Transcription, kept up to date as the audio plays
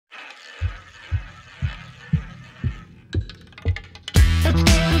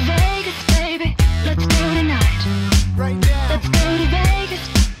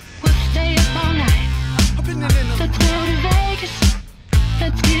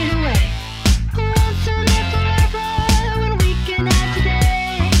get away. Who wants to live forever when we can have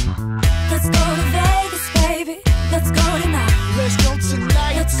today? Let's go to Vegas, baby. Let's go tonight. Let's go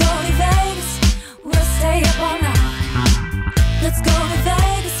tonight. Let's go to Vegas. We'll stay up all night. Let's go to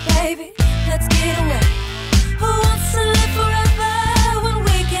Vegas, baby. Let's get away. Who wants to live forever when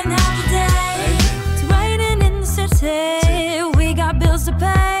we can have today? It's raining in the city. We got bills to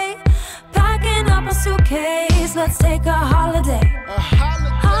pay. Packing up a suitcase. Let's take a holiday.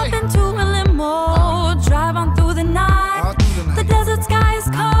 Hop into a limo. Drive on through the night. The desert sky is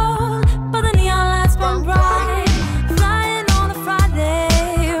cold, but the neon lights burn bright. Flying on a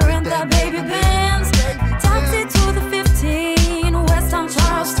Friday. Rent that baby Benz. Taxi to the 15 West on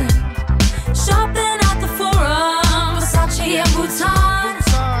Charleston. Shopping at the Forum, Versace and Bhutan.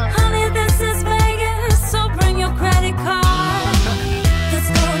 Honey, this is Vegas, so bring your credit card. Let's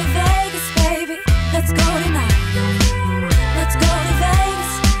go to Vegas, baby. Let's go tonight. Let's go to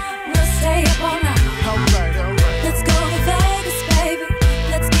Vegas. We'll stay up all night. Alright. Let's go to Vegas, baby.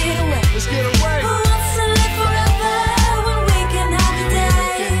 Let's get away. Let's get away. Who wants to live forever when we can have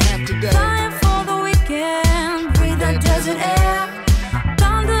today? Flying for the weekend, breathe that desert air.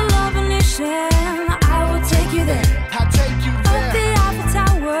 Bound to love a nation, I will take you there. I'll take you Up there. the Eiffel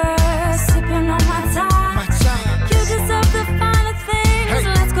Tower, sipping on my time. My time. You deserve the finer things. Hey.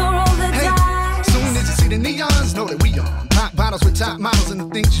 Let's go roll the Hey, dice. soon as you see the neons, know that we on. Pop bottles with top models and the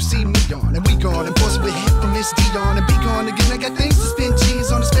things you see me on. And we gone, and force with hit from Miss Dion. And be gone again, I got things to spend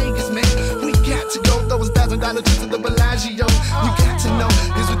cheese on this Vegas, man. We got to go, those $1,000 trips to the Bellagio. You got to know,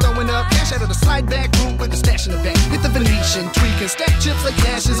 is we throwing up cash out of the slide back room with the stash in the back. Hit the Venetian, tweaking, stack chips like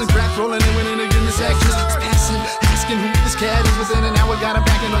cashes and crack rolling and winning again this actress. It's passing, asking who this cat is. Within an hour, got her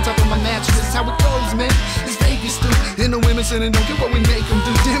backing on top of my mattress. That's how it goes, man. It's Vegas, dude. And the women sitting don't get what we make them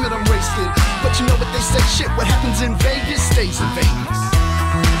do. Damn it, I'm wasted. But you know what they say, shit, what happens in Vegas stays in Vegas.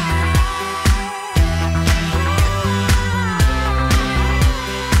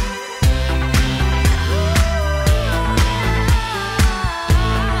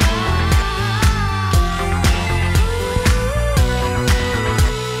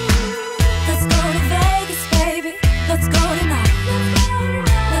 Let's go to Vegas, baby. Let's go tonight.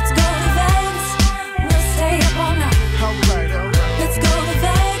 Let's go to Vegas. We'll stay up all night. Alright. Let's go to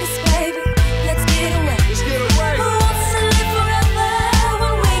Vegas, baby. Let's get away. Let's get away. Who wants to live forever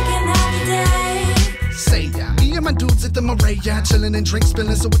when we can have today? Say ya, me and my dudes at the Maria, chillin' and drink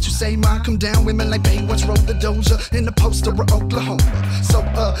spillin'. So what you say, ma? Come down, women like Baywatch, roll the Doja in the poster of Oklahoma. So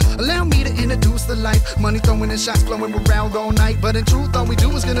allow me to introduce the life. Money throwing and shots blowing around all night. But in truth, all we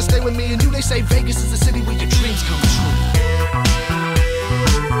do is gonna stay with me and you. They say Vegas is the city where your dreams come true.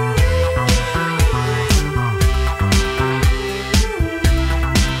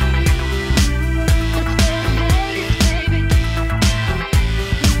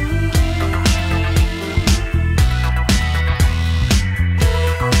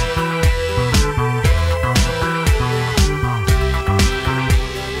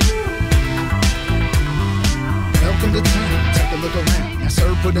 Welcome to town, take a look around. Yes,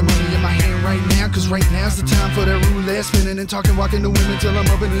 sir, putting money in my hand right now. Cause right now's the time for that roulette spinning and talking, walking to women till I'm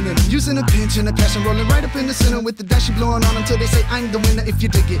opening it. Using a pinch and a passion, rolling right up in the center with the dashy blowing on them till they say I'm the winner if you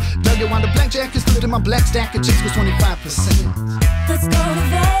dig it. Dug it while the blackjack is flipped in my black stack of chips was 25%. Let's go to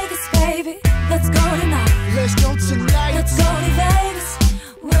Vegas, baby. Let's go tonight. Let's go tonight. Let's go to Vegas.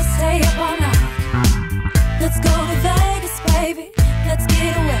 We'll stay up all night. Let's go to Vegas, baby. Let's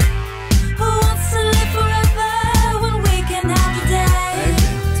get away. Who wants to live forever when we can have today?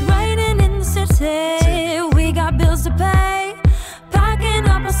 It's raining in the city. We got bills to pay. Packing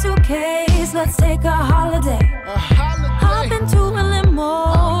up a suitcase. Let's take a holiday. Hop into a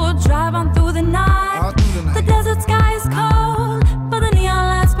limo. Drive on through the night. The desert sky is cold, but the neon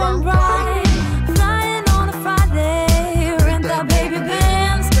lights burn bright. Flying on a Friday. Rent that baby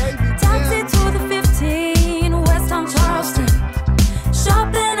Benz. Taxi to the 15 West on Charleston.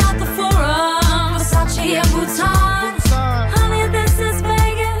 Shopping at the Forum, Versace and Bhutan. Honey, this is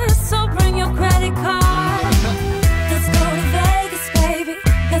Vegas, so bring your credit card. Let's go to Vegas, baby.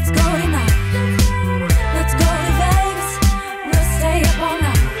 Let's go tonight. Let's go to Vegas. We'll stay up all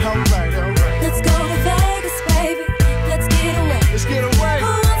night. Alright. Let's go to Vegas, baby. Let's get away. Let's get away.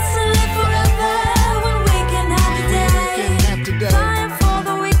 Who wants to live forever when we can have today? Flying for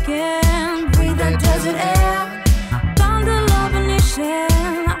the weekend, breathe that desert air. Bound to love a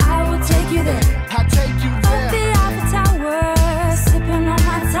nation, I will take you there. I'll take you Up there. the Eiffel Tower, sipping on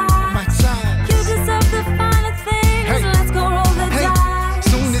my time. My time. You deserve the finer things. Hey. Let's go roll the Hey, dice.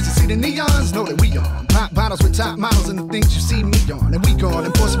 soon as you see the neons, know that we on. Pop bottles with top models and the things you see me on. And we gone,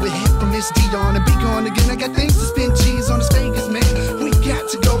 and force with hit from Miss Dion. And be gone again, I got things to spend cheese on this Vegas, man. We got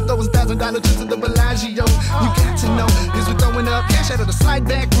to go, $1,000 trips to the Bellagio. You got to know, is we're throwing up cash out of the slide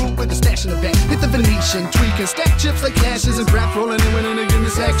back room with the stash in the back. Hit the Venetian, tweaking, stack chips like cashes and crap rolling in when again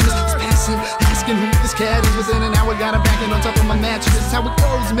this actress is passing, asking who this cat is. Within an hour, got her backing on top of my mattress. This is how it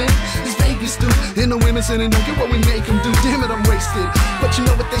goes, man. It's Vegas, dude. And the women saying, don't get what we make them do. Damn it, I'm wasted. But you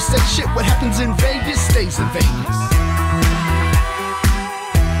know what they say, shit, what happens in Vegas stays in Vegas.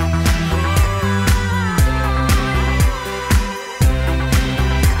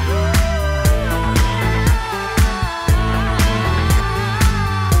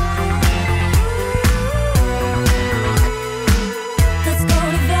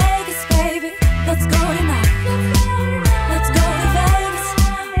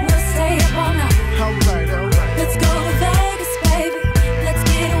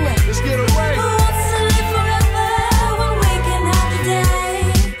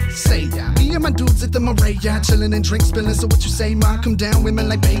 Chillin' and drink spillin', so what you say, ma? Come down, women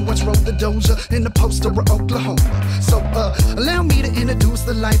like Baywatch, roll the Doja in the poster of Oklahoma. So, allow me to introduce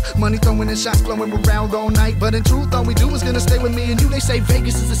the life. Money throwing and shots blowing around all night. But in truth, all we do is gonna stay with me and you. They say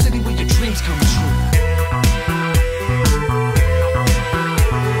Vegas is the city where your dreams come true.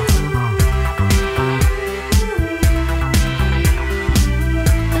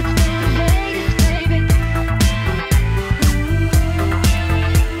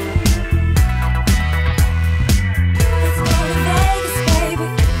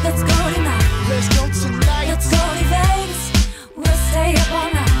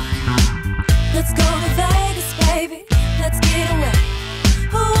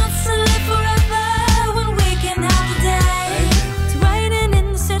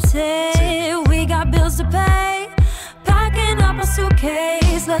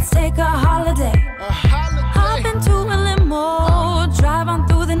 Let's take a holiday. Hop into a limo, drive on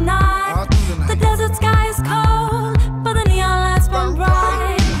through the night. The desert sky is cold, but the neon lights burn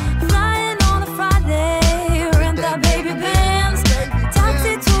bright. Flying on a Friday, rent that baby Benz.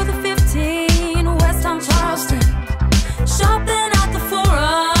 Taxi to the 15, West on Charleston. Shopping at the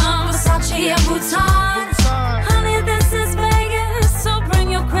Forum, Versace and Bhutan. Honey, this is Vegas, so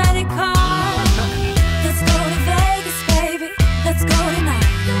bring your credit card. Let's go to Vegas, baby. Let's go tonight.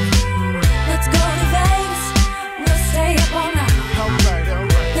 Let's go to Vegas, we'll stay up all night.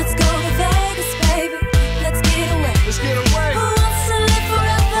 Let's go to Vegas, baby, let's get away. Who wants to live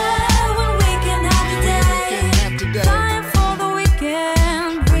forever when we can have today? Flying for the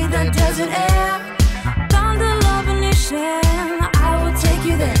weekend, breathe that desert air. Bound to love a nation, I will take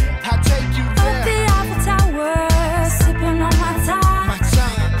you there. Up the Eiffel Tower, sipping on my time.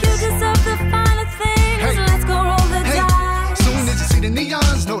 You deserve the finer things, let's go roll the dice. Soon as you see the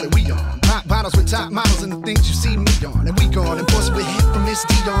neons, know that we on. Pop bottles with top models and the things you see me on. And we gone and force with hit from Miss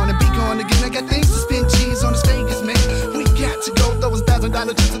D on. And be gone again, I got things to spend cheese on this Vegas, man. We got to go, throw us $1,000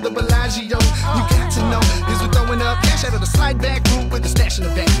 trips to the Bellagio. You got to know, is we're throwing up cash out of the slide back room with the stash in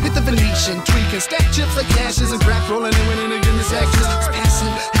the back. Hit the Venetian, tweaking, stack chips like cashes and crap rolling in when again this actress is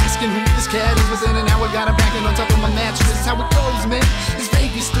passing, asking who this cat is. Within an hour, got her backing on top of my mattress. This is how it goes, man. It's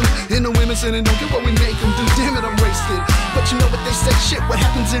Vegas, dude. And the women saying, don't get what we make them do. Damn it, I'm wasted. But you know what they say, shit, what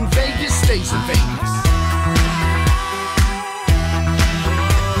happens in Vegas stays in Vegas.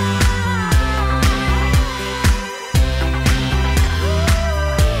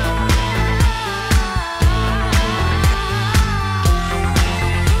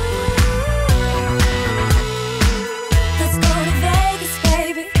 Let's go to Vegas,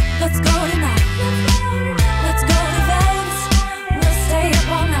 baby. Let's go tonight. Let's go to Vegas, we'll stay up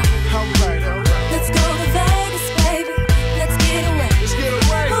all night. Let's go to Vegas, baby. Let's get away.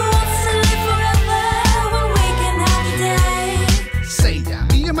 Who wants to live forever when we can have today? Say ya,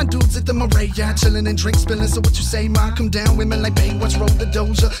 me and my dudes at the Maraya, chillin' and drink spillin', so what you say, ma? Come down, women like Baywatch, roll the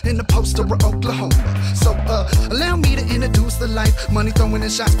Doja in the poster of Oklahoma. So, allow me to introduce the life. Money throwing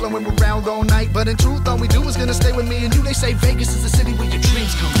and shots blowing around all night. But in truth, all we do is gonna stay with me and you. They say Vegas is the city where your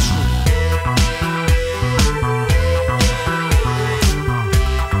dreams come true.